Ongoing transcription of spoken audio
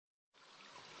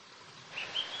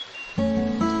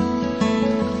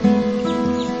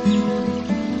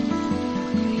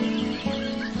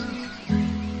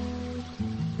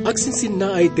Agsinsin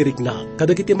na ay tirikna,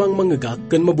 kadagiti mang mangagak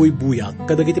kan mabuybuyak,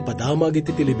 kadagiti padamag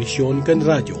iti telebisyon kan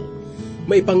radyo.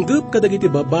 Maipanggep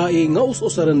kadagiti babae nga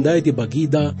us-usaranday iti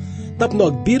bagida, tapno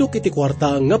agbirok iti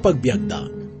kwarta nga pagbiagda.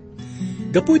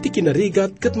 Gapu iti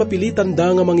kinarigat kat mapilitan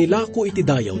da nga mangilako iti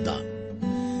dayaw da.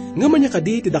 Nga manya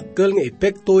kadi iti dakkel nga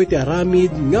epekto iti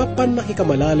aramid nga pan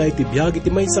nakikamalala iti biyag iti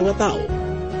maysa nga tao.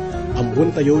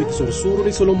 Amun tayo iti sursuro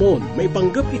ni Solomon,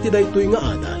 maipanggep iti daytoy nga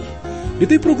adal.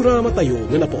 Dito'y programa tayo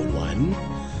nga napauluan,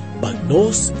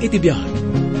 Bagnos iti biyag.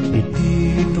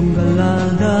 Iti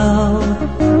tunggaladaw,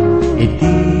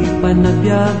 iti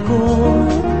panagbiag ko,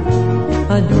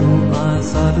 adong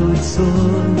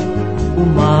asaludsod,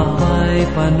 umapay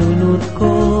panunot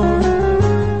ko.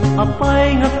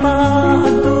 Apay nga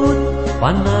paadot,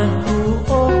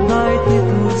 panagtuok na iti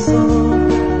puso,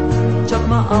 tsak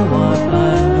maawat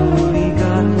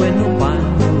anuligan wenno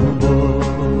panubo.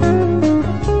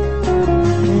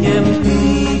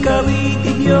 Nyempi kami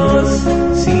ti Diyos,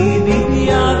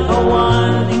 sinibiyag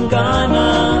awan ingkana,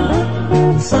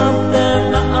 sabdan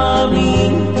na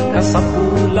amin,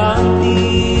 kasapulan ti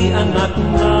anak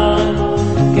na,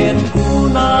 ken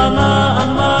kuna nga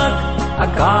anak,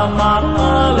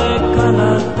 agkamakalik ka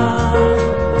na ta,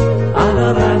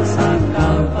 alarag sa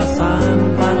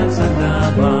kalpasan,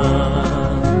 panagsagabang.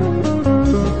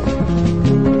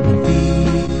 Hindi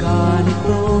ka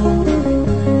nito,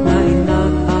 na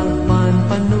inatagpan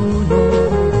panuno,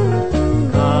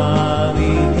 kami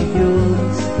ni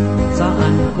Diyos,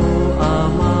 saan ko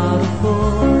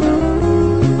amarko,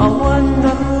 awan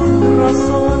na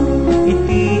rason,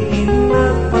 iti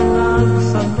inat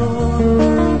panagsaton,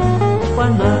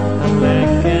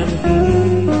 panagkaleken di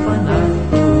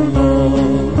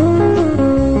panagtulog.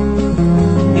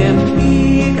 Ngempi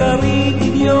kami di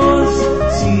Diyos,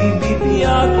 si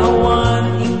bibiyag awan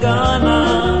ingana,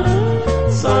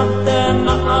 sabten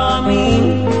na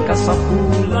amin,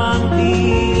 kasapulan di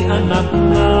anak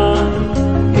na,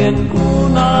 ken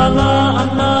kuna nga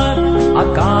anak,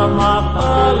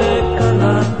 agkamapalik ka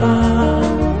na ta,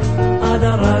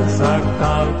 adarag sa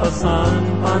kalpasan,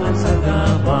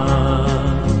 panagsagabang.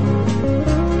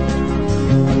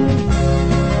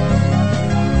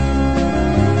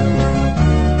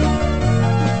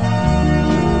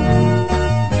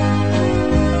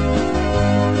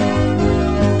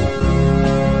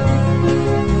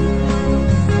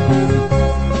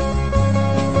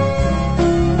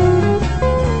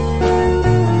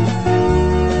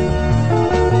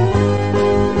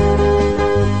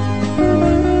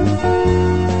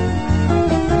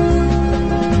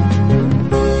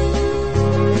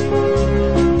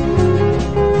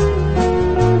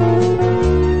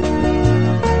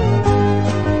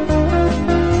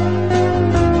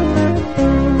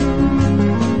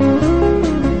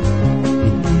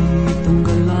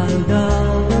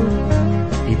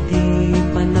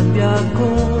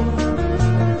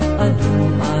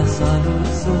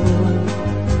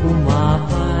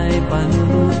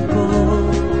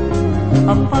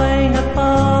 Apay nga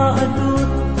paadut,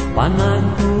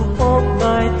 panagtuok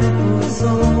kay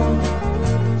tupuso,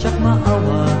 tsak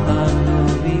maawatan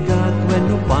no bigat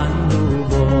wenno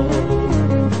panubo.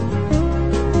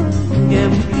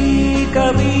 Ngempi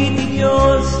kami ti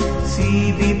Diyos,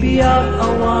 si bibiyag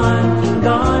awan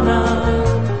ingana,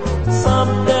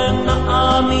 sabden na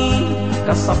amin,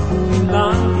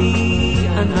 kasapulan ti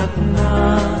anak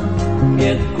na,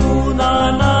 ket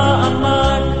kuna na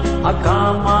aman,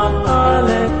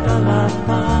 agkamatalik ka na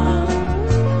ta,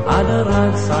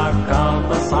 adarag sa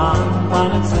kalpasan,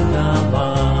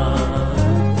 panagsagabang.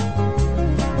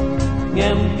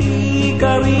 Ngempi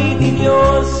kami ti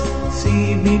Diyos,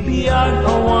 si bibiyag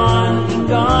awan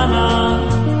ingana,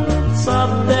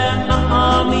 sabden na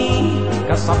amin,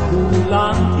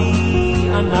 kasapulan ti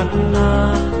anak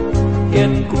na,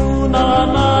 ket kuna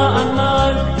na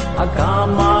anak,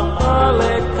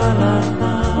 agkamatalik ka na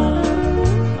ta,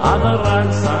 adarag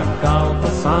sa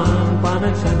kalpasan,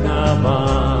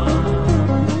 panagsagabang.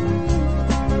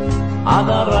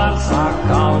 Adarag sa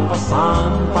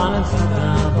kalpasan,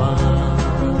 panagsagabang.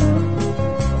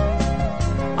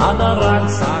 Adarag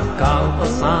sa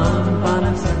kalpasan,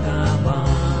 panagsagabang.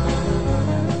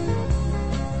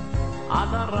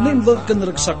 Naimbag ka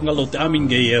naragsak nga lo ti amin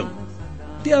gayem.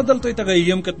 Ti adal to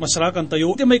itagayem kat masarakan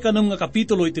tayo, ti may kanam nga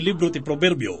kapitulo iti libro ti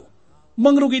Proverbio.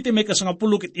 Mangrugi iti may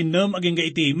kasangapulukit inam aging ga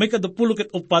iti may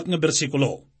kadapulukit upat nga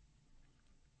bersikulo.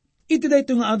 Iti da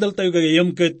ito nga adal tayo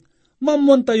gagayam kat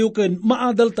mamuan tayo ken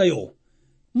maadal tayo.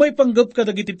 May panggap ka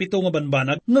dagiti pito nga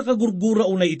banbanag nga kagurgura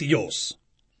unay iti Diyos.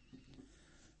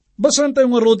 Basan tayo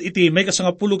nga rod iti may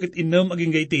kasangapulukit inam aging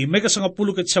ga iti may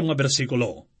kasangapulukit siyam nga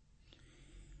bersikulo.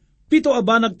 Pito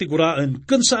abanag tiguraan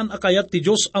ken saan akayat ti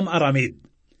Diyos am aramid.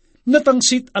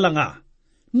 Natangsit alanga,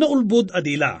 naulbod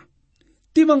adila.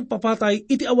 Timang papatay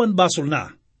iti awan basol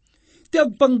na. Ti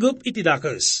agpanggep iti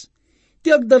dakes.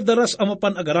 Ti agdardaras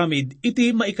amapan agaramid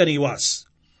iti maikaniwas.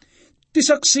 Ti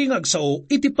saksi nga agsao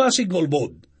iti pasig nga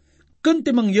ulbod. Ken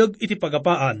ti mangyeg iti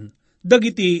pagapaan,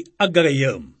 dagiti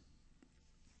aggagayem.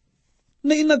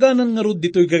 Nainaganan nga rod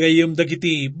dito'y gagayem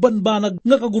dagiti banbanag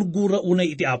nga kagurgura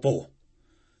unay iti Apo.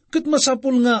 Ket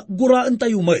masapul nga guraan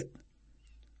tayo met.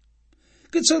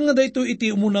 Ket saan nga dayto iti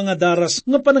umuna nga daras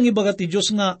nga panangibaga ti Diyos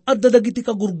nga adda dagiti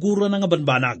kagurgura na nga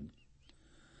banbanag.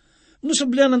 No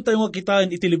sablianan tayo nga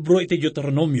kitain iti libro iti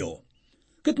Deuteronomio.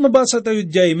 Ket mabasa tayo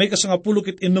diyay may kasangapulo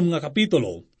ket innom nga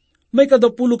kapitulo, may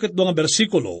kadapulo ket nga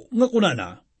bersikulo nga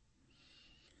kunana.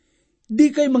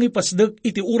 Di kay mangipasdek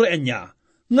iti urayan niya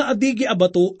nga adigi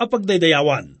abato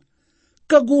apagdaydayawan.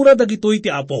 Kagura dagitoy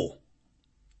ti Apo.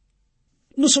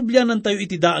 No subyanan tayo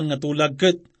iti daan nga tulag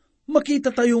ket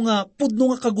makita tayo nga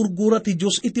pudno nga kagurgura ti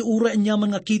Diyos iti ura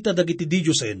anyaman nga kita dagiti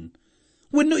Diyosen.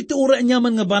 Wenno iti ura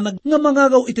anyaman nga banag nga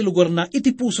mangagaw iti lugar na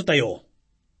iti puso tayo.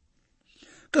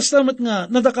 Kastamat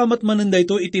nga nadakamat manen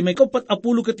dayto iti may 45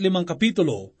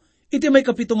 kapitulo, iti may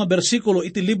kapito nga bersikulo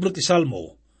iti libro ti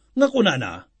Salmo, nga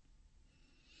kunana.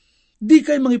 Di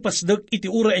kay mangipasdek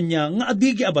iti ura anya nga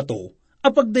adigi abato,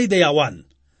 apagdaydayawan,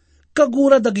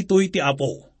 kagura dagitoy ti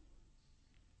Apo.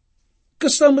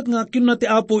 Kastamat nga kinuna ti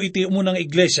Apo iti umunang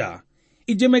iglesia,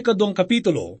 iti may 2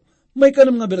 kapitulo, may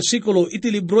 6 nga bersikulo iti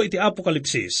libro iti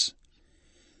Apokalipsis.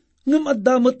 Ngam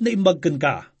addamet na imbagken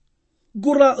ka,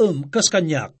 guraem kas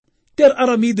kanyak, ter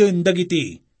aramiden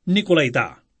dagiti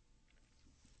Nicolaita.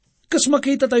 Kas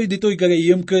makita tayo dito'y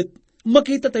gagayem ket,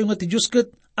 makita tayo nga ti Diyos ket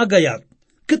agayat,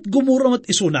 ket gumuramat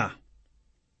isuna.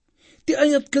 Ti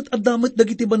ayat ket addamet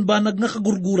dagiti banbanag nga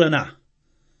kagurgura na.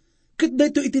 Ket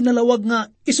dayto iti nalawag nga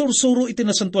isursuro iti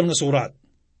nasantuan nga surat.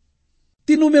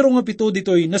 Ti numero nga 7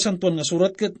 dito'y nasantuan nga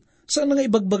surat ket saan nga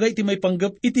ibagbagay iti may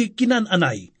panggap iti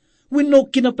kinananay, wenno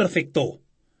kinaperfekto.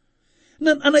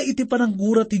 Nananay iti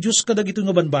pananggura ti Diyos kadagito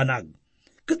nga banbanag.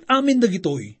 Ket amin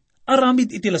dagitoy, aramid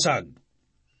iti lasag.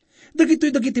 Dagitoy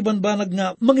dagiti banbanag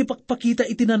nga mangipakpakita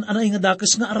iti nananay nga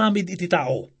dakes nga aramid iti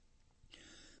tao.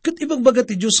 Ket ibagbaga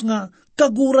ti Diyos nga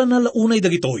kagura na launay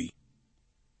dagitoy.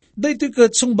 Daytoy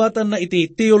ket sungbatan na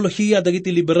iti teolohiya dagiti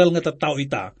liberal nga tattao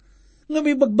ita, nga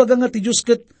may bagbaga nga ti Diyos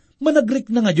ket managrik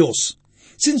na nga Diyos.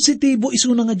 Sensitibo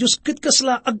iso na nga Diyos ket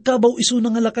kasla agkabaw iso na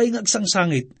nga lakay nga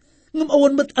agsangsangit, ngam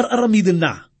awan mat araramiden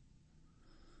na.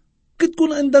 Ket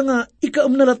kuna enda nga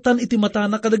ikaam nalatan iti mata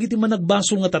na kadagiti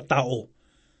managbasol nga tattao.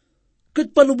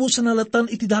 Ket palubusan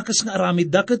nalatan iti dakes nga aramid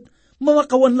da ket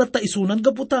mamakawan latta isunan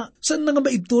gaputa saan na nga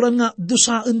maibturan nga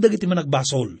dusaan dagiti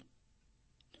managbasol.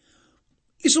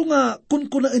 Isu nga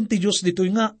kunkunaan ti Diyos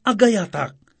dito'y nga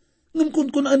agayatak, ngam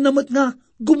kunkunaan namat nga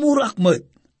gumurak met.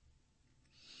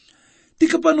 Ti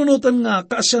kapanunutan nga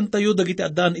kaasyan tayo dagiti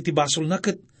addaan iti basol na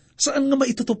ket saan nga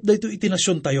maitutup dayto iti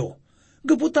nasyon tayo.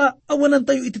 Gaputa awanan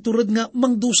tayo iti turad nga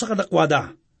mangdusa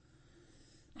kadakwada.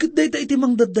 Ket dayta iti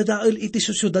mangdaddadael iti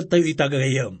susyudad tayo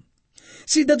itagayam.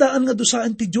 Si dadaan nga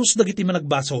dusaan ti Diyos dagiti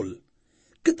managbasol.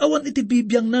 Ket awan iti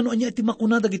bibiyang nano anya iti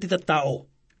makuna dagiti tattao.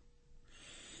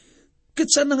 Ket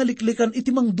saan nga liklikan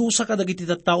iti mangdusa ka dagiti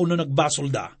tattao no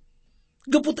nagbasol da.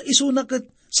 Gaputa isuna ket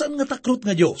saan nga takrot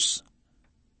nga Diyos.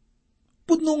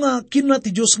 Pudno nga kinuna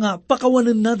ti Diyos nga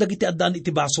pakawanan na dagiti addaan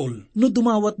iti basol no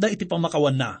dumawat da iti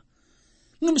pamakawan na.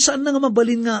 Ngam saan na nga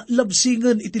mabalin nga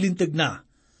labsingan iti linteg na.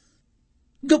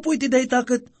 Gapu iti dayta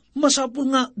ket masapul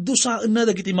nga dusaan na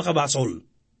dagiti makabasol.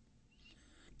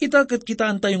 Ita ket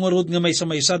kitaan tayo nga rod nga may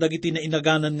samaysa dagiti na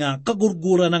inaganan nga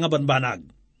kagurgura na nga banbanag.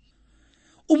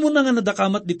 Umuna nga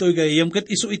nadakamat dito'y gayam ket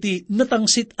isu iti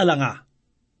natangsit alanga.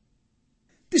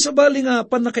 Ti sabali nga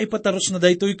panakaipataros na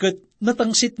daytoy ket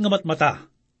natangsit nga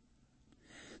matmata.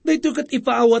 Daytoy ket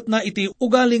ipaawat na iti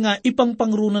ugali nga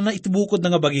ipangpangruna na itibukod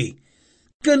na nga bagi.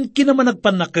 Ken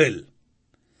kinamanagpannakel.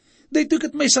 Daytoy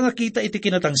ket may nga kita iti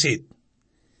kinatangsit.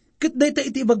 Ket dayta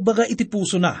iti ibagbaga iti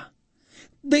puso na.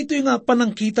 Daytoy nga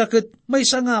panangkita ket may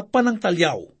nga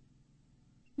panangtalyaw.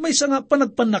 May nga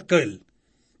panagpannakel.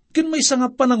 Ken may nga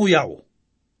pananguyaw.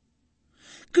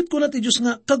 Ket kuna ti Diyos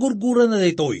nga kagurgura na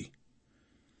daytoy.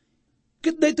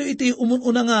 Ket daytoy iti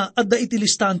umununa nga adda iti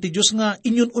listahan ti Diyos nga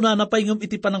inyon una na pay ngem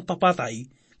iti panangpapatay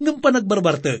ngem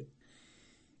panagbarbarte.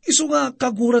 Isu nga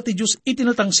kagura ti Diyos iti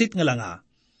natangsit nga langa.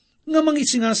 Nga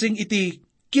mangisingasing iti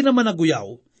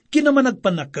kinamanaguyaw,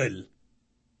 kinamanagpanakkel,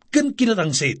 ken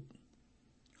kinatangsit.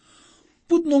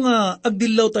 Pudno nga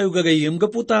agdillaw tayo gagayim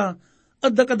gaputa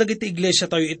adda kadagiti iglesia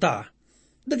tayo ita.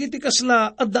 Dagiti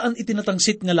kasla addaan iti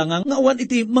natangsit nga langa nga awan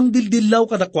iti mangdildillaw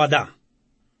kadakwada.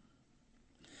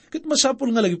 Kat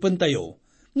masapul nga lagi tayo,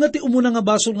 nga ti umuna nga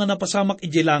basol nga napasamak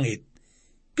iti langit,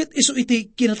 kat iso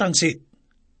iti kinatangsit.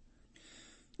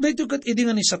 Dahito kat idi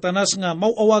nga ni Satanas nga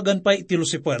mauawagan pa iti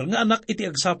Lucifer, nga anak iti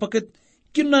agsapa kat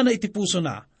kinana iti puso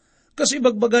na. Kasi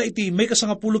ibagbaga iti may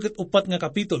kasangapulo ket upat nga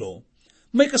kapitulo,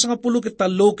 may kasangapulo ket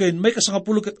taloken, may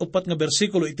kasangapulo ket upat nga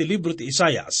bersikulo iti libro ti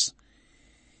Isayas.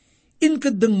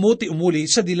 Inkadeng mo ti umuli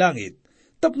sa dilangit,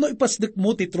 tapno ipasdek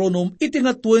mo ti tronom iti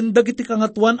ngatwen dagiti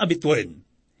kangatuan abitwen.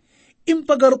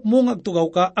 Impagarok mo nga agtugaw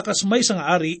ka akas may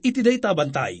nga ari iti dayta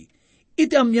bantay,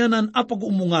 iti amyanan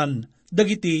apag-umungan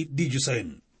dagiti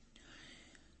didyusen.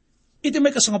 Iti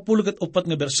may kasangapulo ket upat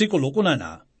nga bersikulo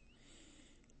kunana,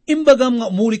 imbagam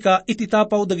nga umuli ka iti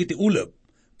tapaw dagiti ulep,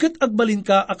 ket agbalin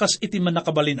ka akas iti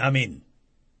manakabalin amin.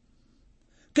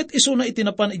 Ket iso na iti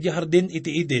napan iti hardin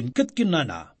iti Eden, ket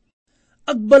kinana,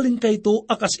 agbalin ka ito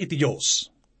akas iti Diyos.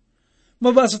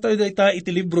 Mabasa tayo dayta iti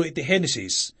libro iti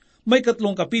Genesis, may 3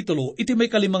 kapitulo, iti may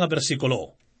 5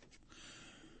 bersikulo.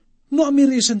 No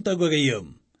amirisen tayo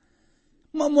gagayam,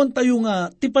 maamuan tayo nga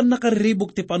tipan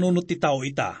nakaribok ti panunot ti tao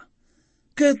ita,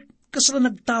 ket kasla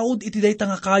nagtaod iti dayta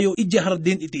nga kayo iti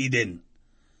hardin iti Eden.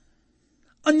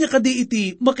 Anya kadi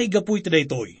iti makaigapu iti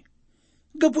daytoy.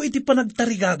 Gapu iti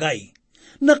panagtarigagay.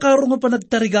 Nakaro nga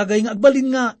panagtarigagay nga agbalin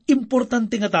nga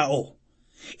importante nga tao.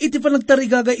 Iti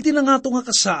panagtarigagay iti nangato nga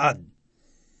kasaad.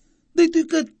 Daytoy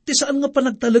ket ti saan nga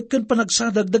panagtalag ken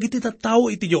panagsadag dagiti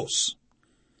tattao iti Dios.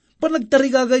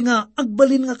 Panagtarigagay nga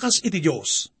agbalin nga kas iti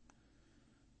Dios.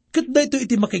 Ket daytoy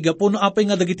iti makaigapu no apay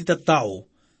nga dagiti tattao.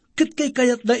 Ket kay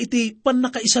kayat da iti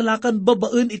panakaisalakan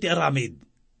babaen iti aramid.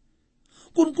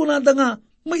 Kun kunada nga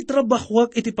may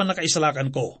trabahwak iti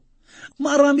panakaisalakan ko.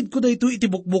 Maaramid ko da ito iti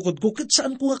bukbukod ko, ket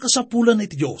saan ko nga kasapulan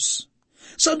iti Diyos?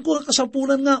 Saan ko nga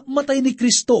kasapulan nga matay ni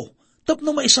Kristo,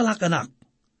 tapno maisalakan ak?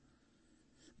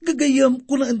 Gagayam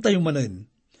kunaan tayo manen,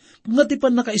 nga ti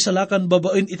panakaisalakan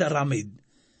babaen iti aramid,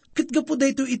 ket gapo da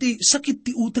ito iti sakit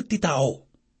ti utek ti tao.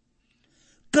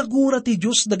 Kagura ti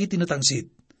Diyos dagiti natangsit,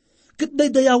 ket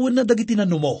daydayawan na dagiti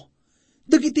nanumo,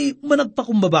 dagiti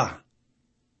managpakumbaba.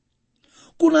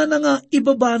 Kunana nga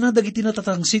ibaba na dagiti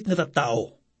natatangsit nga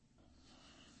tattao.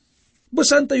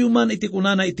 Basan tayo man iti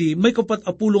kunana iti may 4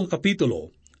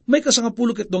 kapitulo, may 10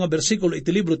 ket nga bersikulo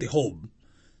iti libro ti Job.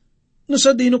 No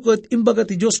sa dinukot imbaga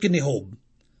ti Diyos kini Job.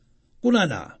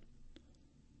 Kunana,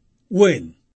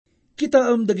 wen,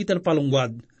 kitaam dagiti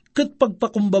napalungwad, ket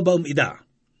pagpakumbabaam ida.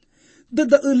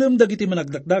 Dadaulam dagiti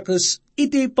managdakdakes,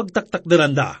 iti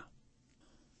pagtaktakderanda.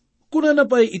 Kunana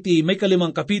pa iti may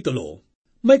 5 kapitulo,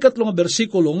 may 3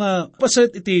 bersikulo nga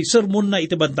paset iti sermon na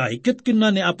iti bantay, ket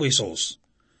kinna ni Apo Isos.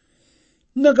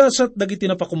 Nagasat dagiti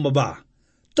napakumbaba,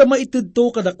 tamaitid to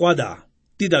kadakwada,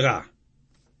 tidaga.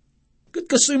 Ket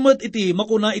kasumat iti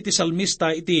makuna iti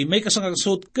salmista iti may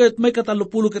kasangasot, ket may 30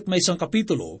 ket may 1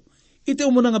 kapitulo, iti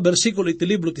umuna nga bersikulo iti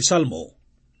libro ti Salmo.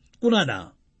 Kunana,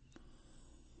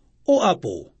 O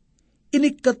Apo,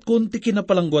 inikkat kon ti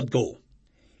kinapalangguad ko,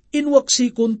 inwaksi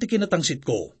kon ti kinatangsit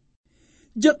ko.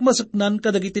 Diyak masaknan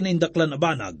kadagiti na indaklan a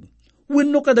banag,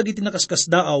 wenno kadagiti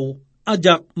nakaskasdaaw,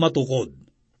 ajak matukod.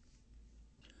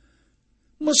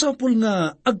 Masapul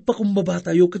nga agpakumbaba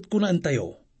tayo ket kunaan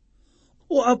tayo.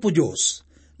 O Apo Diyos,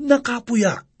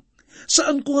 nakapuyak,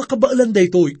 saan ko nga kabaalan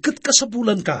daytoy ket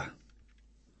kasapulan ka?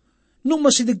 Nung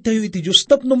masidig tayo iti Diyos,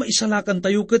 tapno maisalakan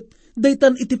tayo ket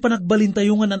daytan iti panagbalin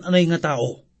tayo nga nananay nga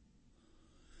tao.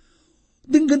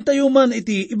 Dinggan tayo man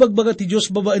iti ibagbaga ti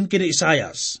Diyos babaen kina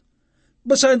Isayas.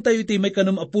 Basahan tayo iti may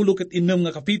 6 ket 6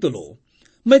 nga kapitulo,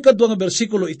 may 2 nga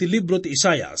bersikulo iti libro ti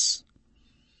Isayas.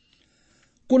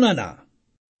 Kunana,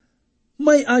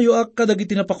 may ayo ak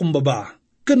kadagiti napakumbaba,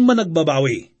 ken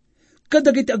managbabawi,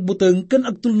 kadagiti agbuteng ken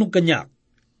agtulnog kanyak.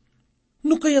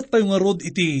 No kayat tayo nga rod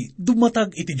iti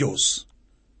dumatag iti Diyos.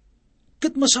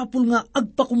 Ket masapul nga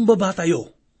agpakumbaba tayo,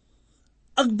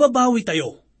 agbabawi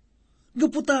tayo.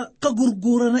 Gaputa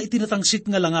kagurgura na iti natangsit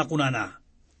nga langa kunana.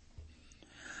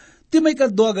 Ti may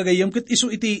kadwa gagayam ket iso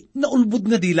iti naulbud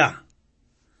nga dila.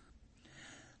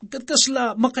 Ket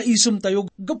kasla makaisem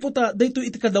tayo, gaputa dayto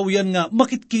iti kadawyan nga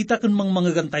makitkita ken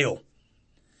mangmangagan tayo.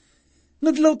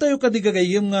 Naglaw tayo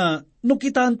kadigagayam nga no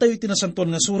kitaan tayo iti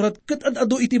nasantuan nga surat, ket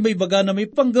adado iti may baga na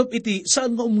may panggap iti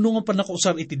saan nga umno nga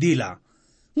panakausar iti dila,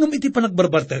 ngam iti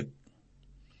panagbarbarteg.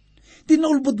 Ti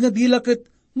naulbud nga dila ket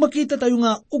makita tayo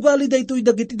nga ugali daytoy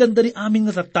dagiti dandani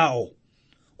amin nga tattao.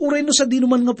 Uray no sa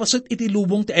dinuman nga paset iti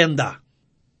lubong ti ayanda.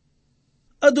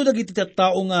 Ado dagiti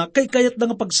tattao nga kay kayat da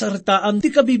nga pagsaritaan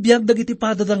ti kabibiyag dagiti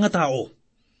padada nga tao.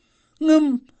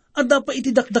 Ngem adda pa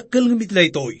iti dakdakkel ngem iti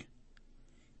daytoy.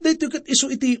 Daytoy ket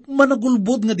isu iti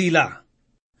managulbod nga dila.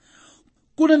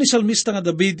 Kuna ni salmista nga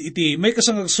David iti may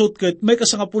kasangagsot ket may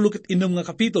kasangapulo ket innem nga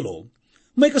kapitulo,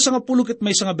 may kasangapulo ket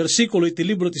may nga bersikulo iti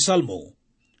libro ti Salmo.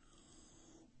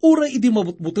 Uray iti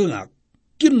mabutbutengak,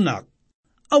 kinnak,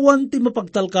 awan ti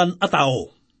mapagtalkan a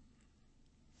tao.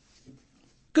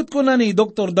 Ket kuna ni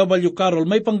Dr. W. Carroll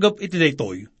may panggap iti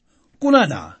daytoy, kuna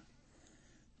na,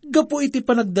 gapo iti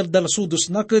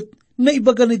panagdardarasudos na ket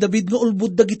naibaga ni David nga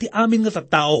ulbud dagiti amin nga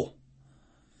tattao.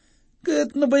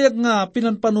 Ket nabayag nga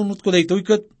pinanpanunot ko daytoy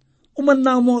ket uman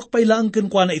na mo akpailaan ken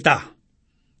kuana ita.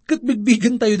 Ket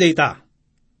bigbigen tayo dayta.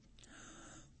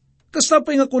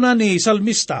 Kastapay nga kuna ni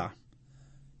salmista,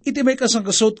 iti may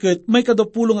kasangkasot ket may 20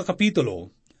 nga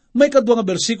kapitulo, may 2 nga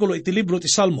bersikulo iti libro ti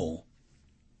Salmo.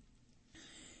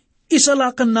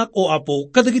 Isalakan nak o apo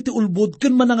kadagiti ulbud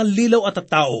ken manangal lilaw at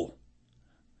tattao.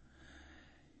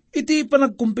 Iti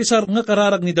panagkumpisar nga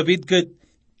kararag ni David ket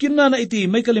kinana iti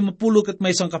may 50 ket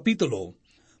may 1 kapitulo,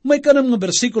 may 6 nga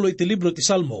bersikulo iti libro ti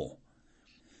Salmo.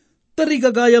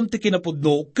 Tarigagayam ti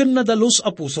kinapudno ken nadalos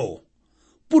a puso.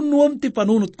 Punuam ti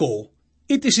panunot ko,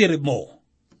 iti sirib mo.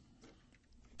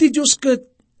 Ti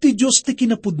Diyos ti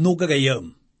kinapudno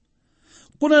gagayam.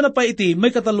 Kuna na pa iti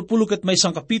may 30 ket may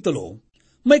 1 kapitulo,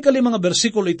 may 5 nga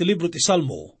bersikulo iti libro ti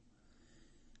Salmo.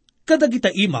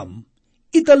 Kadagita imam,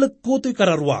 italag ko to'y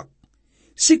kararwak,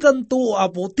 si kanto o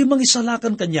apo ti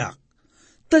mangisalakan kanyak,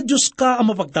 ta Diyos ka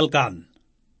ang mapagtalkan.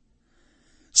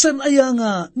 San aya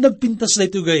nga nagpintas na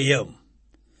ito gayam?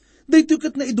 Dayto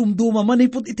ket na idumduma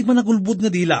manipod iti managulbud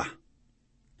nga dila.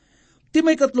 Ti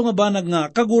may 3 nga banag nga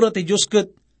kagura ti Diyos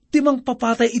ket ti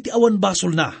mangpapatay iti awan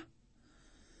basol na.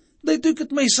 Dayto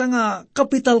ket may isa nga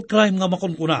capital crime nga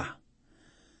makonkuna.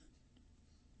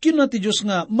 Kina ti Diyos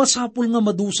nga masapul nga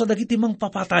madusa dagiti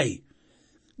mangpapatay.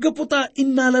 Gaputa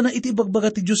innala na iti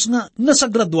bagbaga ti Diyos nga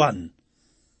nasagraduan.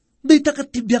 Dayta ket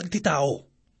ti biag ti tao.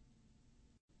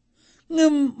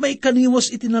 Ngem may kaniwas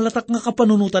iti nalatak nga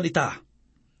kapanunutan ita.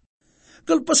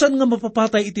 Kalpasan nga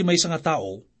mapapatay iti maysa nga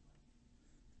tao,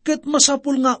 ket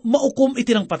masapul nga maukom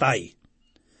iti nang patay.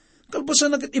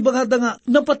 Kalpasan na ket ibagada nga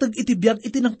napatag iti biag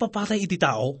iti nang papatay iti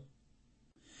tao.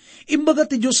 Imbaga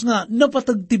ti Diyos nga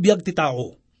napatag ti biag ti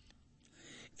tao.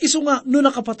 Isu nga no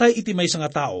nakapatay iti maysa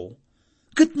nga tao,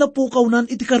 ket napukaw nan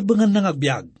iti karbengan nang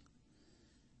agbiag.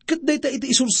 Ket dayta iti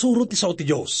isursurot ti sao ti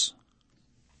Diyos.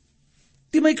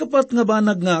 Ti may kapat nga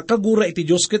banag nga kagura iti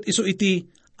Diyos ket isu iti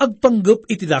agpanggep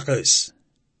iti dakes.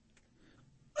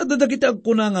 Adadagiti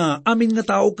agkuna nga amin nga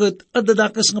tao ket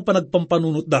adadakes nga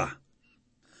panagpampanunot da.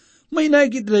 May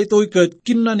naigit daytoy ket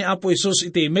kinuna ni Apo Hesus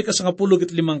iti may 15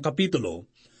 kapitulo,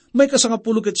 may 10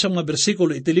 ket siyam nga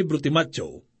bersikulo iti libro ti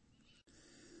Mateo.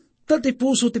 Tati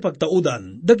puso ti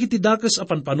pagtaudan, dagiti dakes a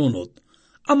panpanunot,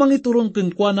 amang iturong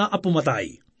kenkwana a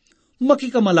pumatay,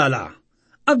 makikamalala,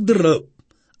 agderep,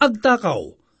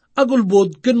 agtakaw,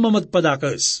 agulbod ken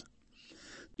mamadpadakes.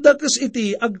 Dakes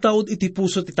iti agtaod iti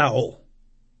puso ti tao.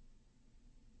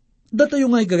 Datayo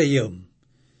nga'y gagayam.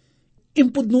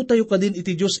 Impudno tayo kadin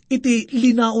iti Diyos, iti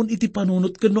linaon iti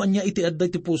panunot kano anya iti adda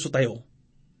iti puso tayo.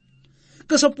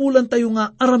 Kasapulan tayo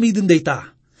nga aramidin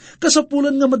dayta.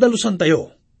 Kasapulan nga madalusan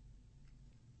tayo.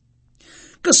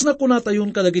 Kas na kuna tayon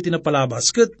kadagiti na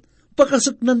palabas, ket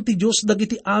pakasaknan ti Diyos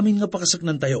dagiti amin nga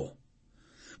pakasaknan tayo.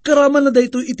 Karaman na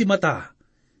dayto iti mata,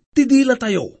 ti dila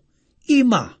tayo,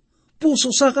 ima, puso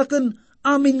sakaken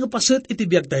amin nga paset iti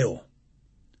biag tayo.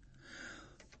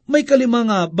 May 5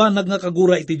 nga banag nga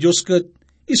kagura iti Diyos ket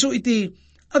isu iti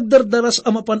agdardaras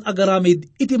amapan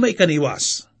agaramid iti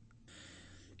maikaniwas.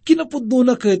 Kinapudno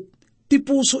na ket ti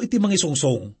puso iti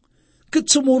mangisungsong, ket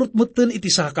sumurot metten iti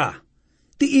saka,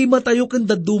 ti ima tayo ken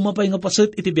dadduma pay nga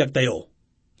paset iti biag tayo.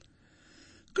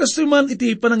 Kastiman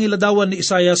iti panangiladawan ni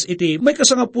Isaias iti may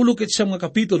 10 ket siyam nga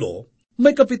kapitulo,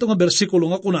 may 7 nga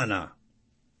bersikulo nga kunana.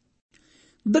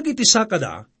 Dagiti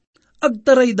sakada,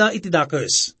 agtarayda iti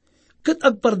dakes, ket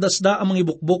agpardasda ang mga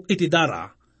ibukbok iti dara,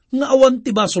 nga awan ti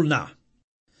basol na.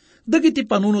 Dagiti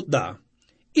panunot da,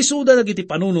 isuda dagiti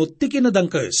panunot ti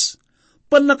kinadangkes,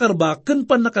 pannakarba ken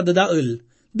pannakadadael,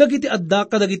 dagiti adda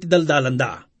kadagiti daldalan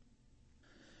da.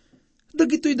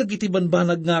 Dagitoy dagiti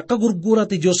banbanag nga kagurgura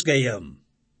ti Diyos gayam.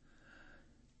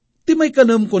 Ti may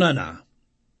kanam kunana,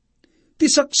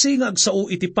 ti saksi nga agsao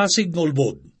iti pasig nga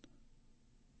ulbod.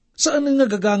 Saan nga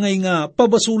gagangay nga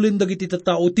pabasulin dagiti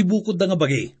tattao ti bukod da nga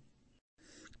bagi?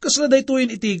 Kasla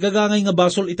daytoyen iti gagangay nga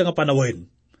basol iti nga panawen.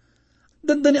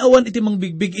 Dandani awan iti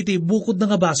mangbigbig iti bukod na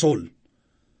nga basol.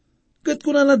 Ket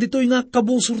kunana ditoy nga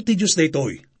kabusor ti Diyos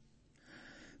daytoy.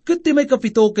 Ket ti may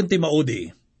 7 ken ti maudi.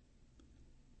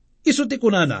 Isu ti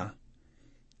kunana,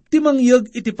 ti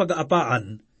mangyeg iti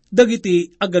pagaapaan, dagiti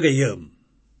agagayem.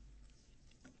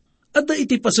 Adda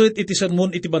iti paset iti sermon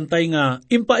iti bantay nga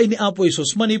impaay ni Apo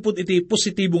Isus manipod iti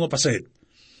positibo nga paset.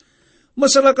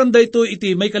 Masarakan dayto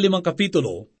iti may 5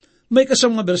 kapitulo, may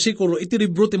kasam nga bersikulo iti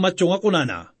libro ti Matyo nga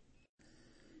kunana.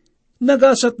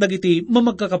 Nagasat dagiti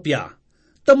mamagkakapya,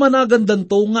 tamanagan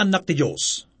danto nga anak ti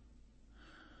Diyos.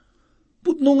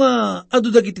 Putno nga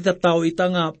adu dagiti tattao ita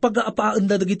nga pag-aapaan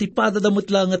da dagiti padadamot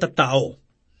lang nga tattao.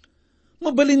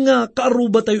 Mabaling nga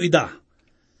kaaruba tayo ida,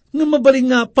 nga mabaling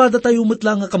nga pada tayo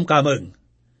matlang nga kamkamang.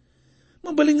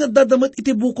 Mabaling nga dadamat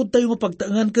iti bukod tayo nga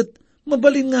pagtaangan kat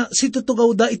mabaling nga si tutugaw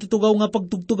da itutugaw nga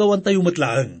pagtugtugawan tayo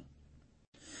matlaang.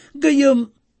 Gayam,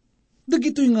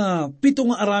 dagitoy nga 7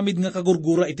 nga aramid nga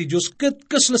kagurgura iti Diyos kat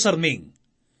kaslasarming.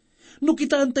 No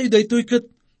kitaan tayo daytoy kat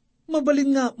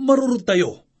mabaling nga marurod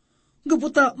tayo.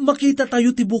 Gaputa makita tayo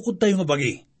ti bukod tayo nga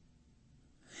bagi.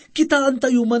 Kitaan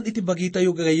tayo man iti bagi tayo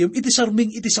gagayam iti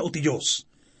sarming iti sao ti Diyos.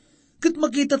 Kat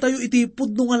makita tayo iti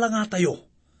pudno nga langa tayo.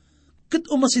 Kat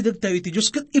umasidag tayo iti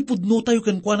Diyos kat ipudno tayo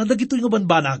kenkwana dagitoy nga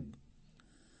banbanag.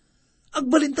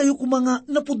 Agbalin tayo kumanga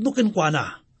napudno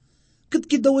kenkwana. Kat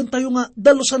kidawen tayo nga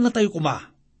dalusan na tayo kuma.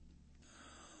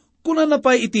 Kuna na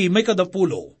pa iti may 10,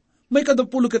 may 10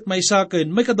 ket may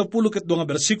saken, may 10 ket 2 nga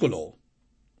bersikulo.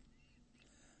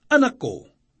 Anak ko,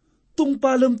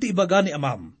 tungpalam ti ibaga ni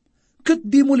amam, ket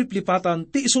di mo liplipatan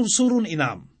ti isursurun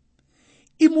inam.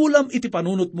 Imulam iti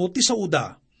panunot mo ti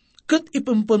sauda, ket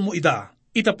ipempen mo ida,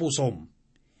 itapusom.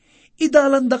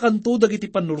 Idalanda kanto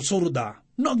dagiti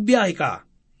panursuruda, no agbiyahe ka.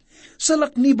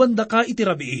 Salakniban da ka iti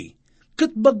rabii,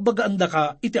 ket bagbagaan da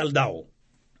ka iti aldaw.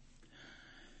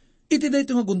 Iti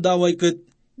dayto nga gundaway ket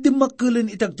di makkelin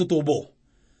iti agtutubo,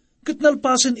 ket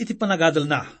nalpasen iti panagadal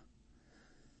na.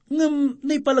 Ngam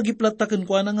naipalagiplat ta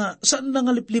kenkwana nga saan na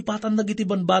nga liplipatan dagiti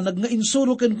banbanag nga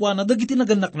insuro kenkwana dagiti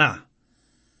naganak na.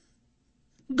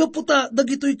 Gaputa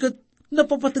dagitoy ket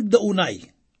napapateg da unay.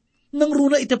 Nang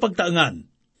runa iti pagtaangan.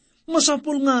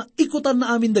 Masapul nga ikutan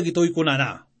na amin dagitoy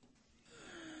kunana.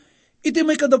 Iti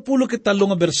may 10 ket 3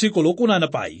 nga bersikulo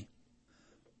kunana pay.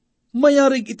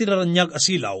 Mayarig iti naranyag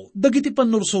asilaw dagiti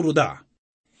panursuro da.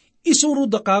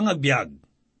 Isuro da ka nga agbyag.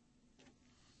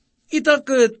 Ita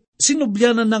ket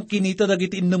sinubyanan ng kinita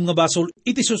dagiti innem nga basol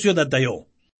iti sosyudad tayo.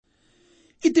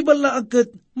 Iti balaag ket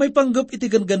may panggap iti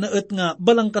ganganaet nga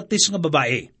balangkatis nga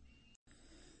babae.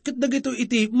 Ket dagito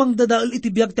iti mangdadaal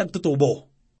iti biag ti agtutubo.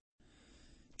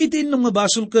 Iti innem nga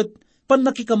basol ket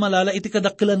panakikamalala iti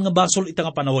kadakkelan nga basol ita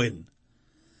nga panawin.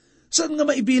 Saan nga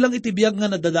maibilang iti biag nga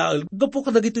nadadaal gapo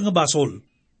kadagito nga basol.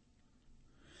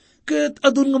 Ket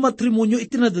adun nga matrimonyo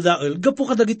iti nadadaal gapo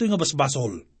kadagito nga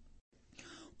basbasol.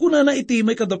 Kunana iti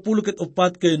may 10 ket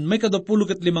 4 ken may 10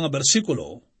 ket 5 nga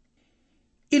bersikulo,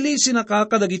 ili sinaka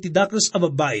kadagiti dakes a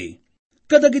babae,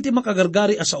 kadagiti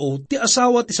makagargari a sao ti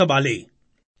asawa ti sabali.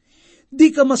 Di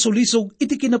ka masulisog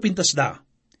iti kinapintas da.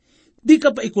 Di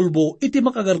ka paikulbo iti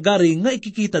makagargari nga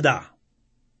ikikita da.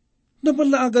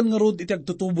 Namalaagan nga rod iti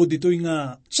agtutubo ditoy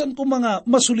nga san ko mga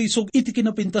masulisog iti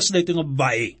kinapintas da ito nga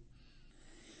babae.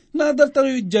 Naadal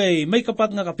tayo jay may 4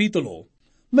 nga kapitulo,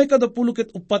 may 10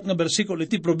 ket 4 nga bersikulo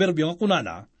iti Proverbio nga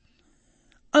kunana,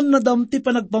 an nadam ti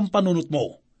panagpampanunot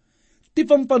mo, ti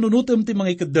pampanunutem ti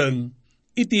mga ikadeng,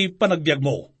 iti panagbiag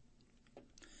mo.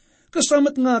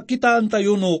 Kasamat nga kitaan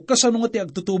tayo no, kasano nga ti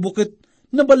agtutubo ket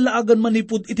nabalaagan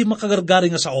manipod iti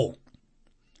makagargari nga sao.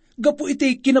 Gapo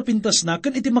iti kinapintas na,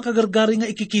 ken iti makagargari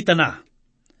nga ikikita na.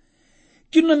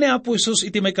 Kinunan ni Apo Isus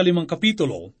iti may 5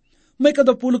 kapitulo, may 10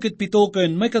 ket 7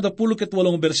 ken may 10 ket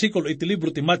 8 bersikulo iti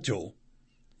libro ti Matyo,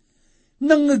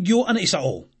 nangagyo ana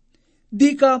isao,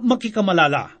 di ka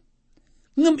makikamalala.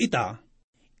 Ngam ita,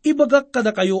 ibagak kada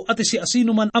kayo at si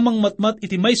asino man amang matmat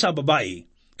iti may sa babae,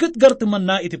 ket garteman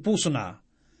na iti puso na,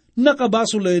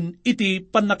 nakabasulen iti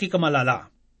panakikamalala.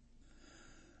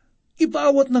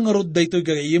 Ipaawat na nga rod daytoy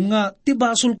gagayim nga, ti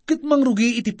basol ket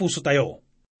mangrugi iti puso tayo.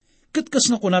 Ket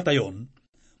kas na kuna tayon,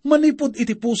 manipod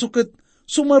iti puso ket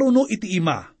sumaruno iti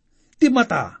ima, ti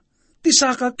mata, ti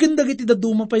saka ken dagiti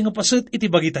daduma pay nga paset iti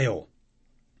bagi tayo.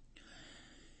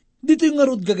 Dito yung nga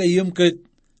rod gagayim ket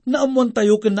naamuan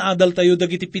tayo ken naadal tayo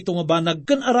dagiti 7 nga banag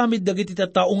ken aramid dagiti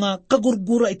tattao nga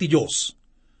kagurgura iti Dios.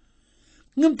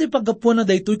 Ngem ti paggapuan na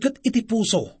daytoy ket iti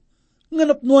puso, nga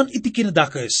napnuan iti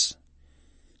kinadakes.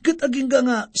 Ket agingga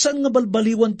nga saan nga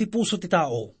balbaliwan ti puso ti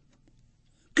tao.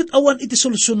 Ket awan iti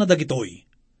solusyon na dagitoy.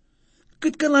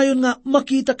 Ket kanayon nga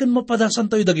makita ken mapadasan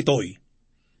tayo dagitoy.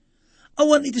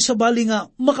 Awan iti sabali nga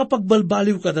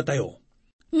makapagbalbaliw kada tayo.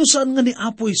 No saan nga ni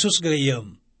Apo Isus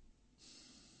gayam.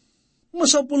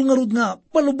 Masapul nga rod nga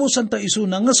palubosan ta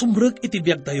isuna nga sumrek iti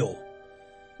biag tayo.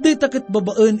 Day takit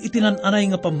babaen iti nananay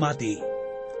nga pamati,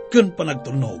 ken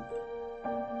panagturnog.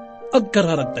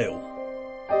 Agkararag tayo.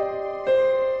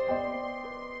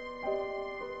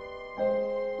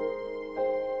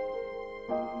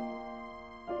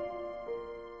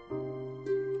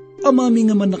 Amami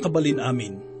nga man nakabalin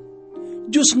amin.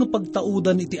 Diyos nga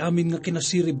pagtaudan iti amin nga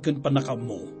kinasirib ken panakam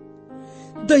mo.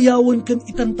 Dayawan ken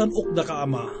itantanok da ka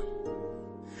Ama.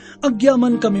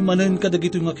 Agyaman kami manen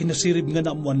kadagito nga kinasirib nga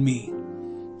naamuan mi.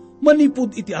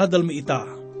 Manipod iti adal mi ita,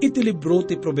 iti libro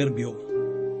ti Proverbio.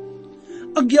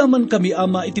 Agyaman kami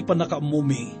Ama iti panakam mo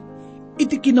mi,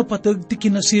 iti kinapatag ti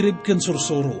kinasirib ken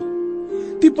sursuro.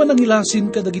 Ti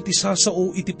panangilasin kadagiti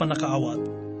sasao iti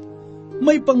panakaawat.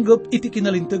 May panggap iti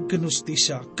kinalintag ken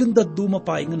hustisya, ken daddu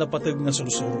mapay nga napatag nga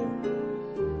sursuro.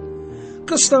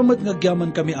 Kastamat nga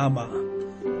agyaman kami Ama,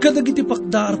 kadagiti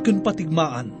pakdaar ken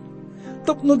patigmaan,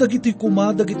 tapno dagiti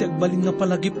kuma dagiti agbalin nga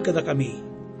palagip kada kami,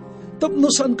 tapno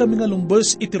saan kami nga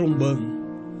lumbes iti rumbeng,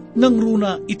 nang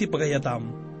runa iti pagayatam.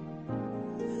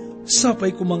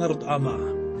 Sapay ko mangarot Ama,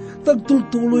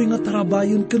 tagtultuloy nga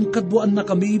tarabayon ken kadwaan na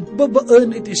kami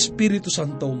babaan iti Espiritu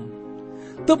Santom.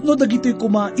 Tapno dagitoy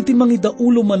kuma iti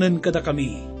mangidaulo manen kada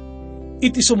kami,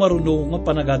 iti sumaruno nga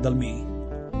panagadalmi.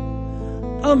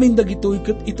 Amin dagitoy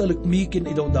ket italekmi ken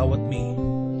idawdawat mi,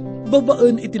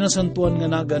 babaan iti nasantuan nga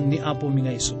nagan ni Apo mi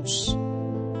nga Hesus.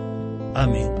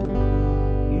 Amen.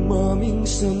 Maming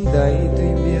sunday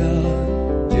to'y biyak,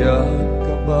 diyak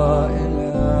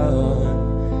kabaelan,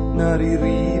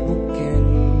 nariribok ken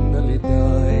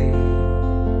naliday.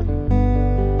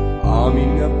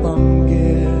 Amin nga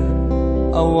panggel,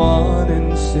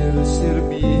 awanen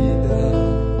sirsirbida,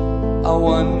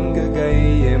 awan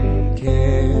gagayem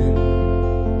ken,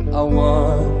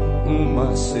 awan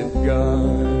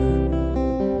umasitgan.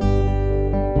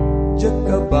 Diyak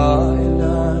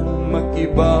kabailan,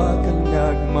 mag-iba kang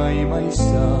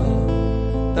nagmaymaysa,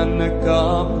 tan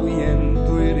nagkapuyen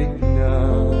to'y rigna.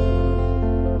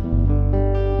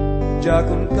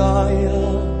 Diyak kung kaya,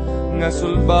 nga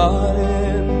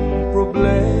sulbarin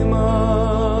problema,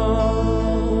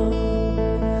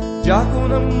 Diako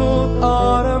namot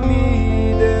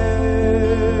aramide.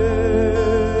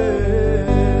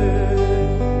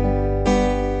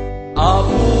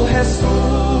 Apo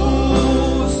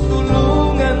Jesus,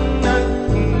 tulungan ng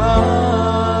ima.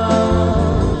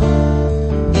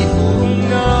 Iturong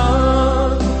na,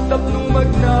 tapnong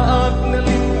magnaak na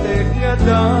lintek nga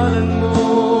dalan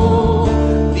mo.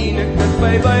 Di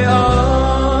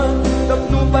nagkagbaybayan,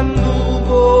 tapno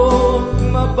panubog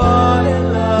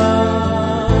mabaela.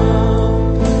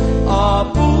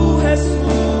 Apo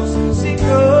Jesus,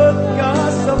 sikat ka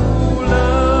sa pulang.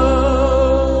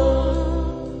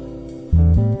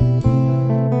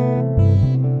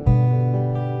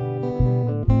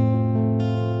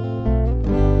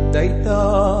 Dayta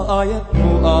ayat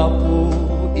mo, Apo,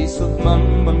 isot mang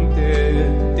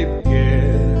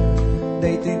mangtitipker.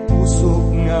 Dayta'y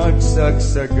pusok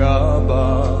ngagsagsagaba.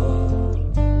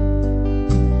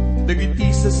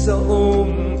 Dagiti sa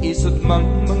saom, isot mang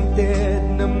mangted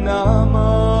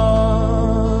namnama.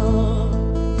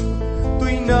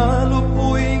 Tuy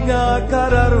nalupoy nga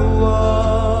kararwa.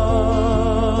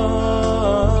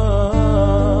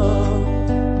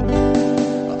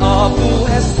 Apo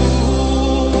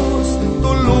Jesus,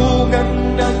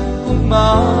 tulungan ng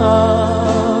kuma.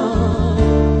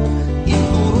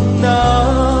 Iturong na,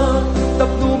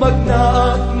 tapno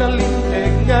magnaak na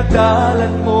linteg nga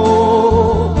dalan mo.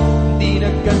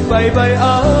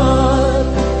 Nagkagbaybayan,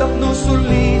 tapno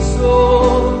suliso,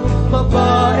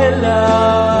 mabaela.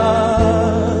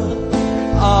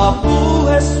 Apo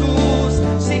Jesus,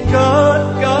 sikat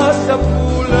ka sa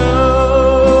pulang.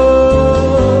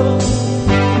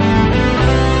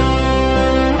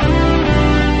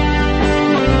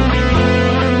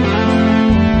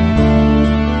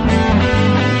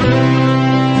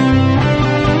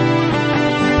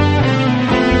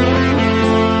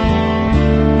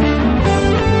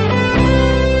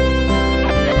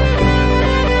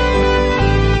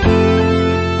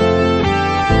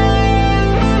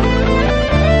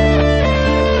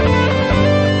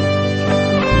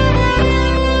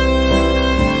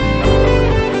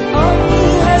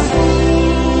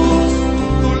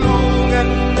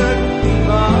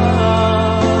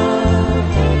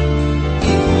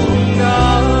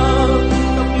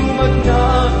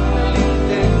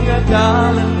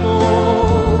 Dalan mo,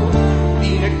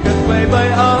 di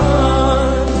nagkagbaybayan.